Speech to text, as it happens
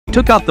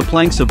took out the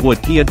planks of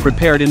wood he had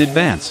prepared in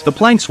advance. The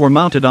planks were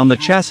mounted on the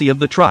chassis of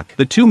the truck.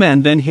 The two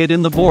men then hid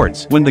in the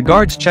boards. When the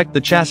guards checked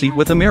the chassis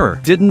with a mirror,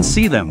 didn't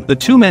see them. The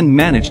two men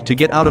managed to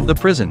get out of the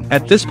prison.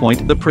 At this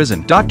point, the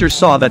prison doctor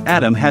saw that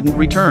Adam hadn't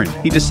returned.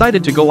 He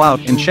decided to go out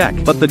and check,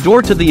 but the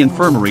door to the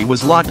infirmary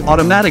was locked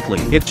automatically.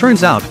 It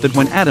turns out that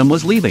when Adam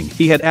was leaving,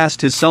 he had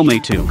asked his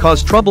cellmate to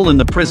cause trouble in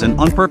the prison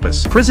on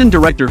purpose. Prison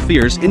director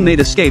fears inmate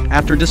escape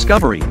after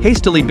discovery,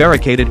 hastily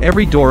barricaded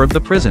every door of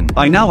the prison.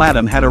 By now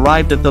Adam had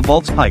arrived at the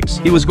vault's pipes.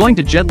 He was going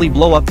to gently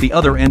blow up the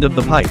other end of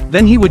the pipe.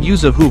 Then he would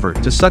use a hoover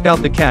to suck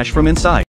out the cash from inside.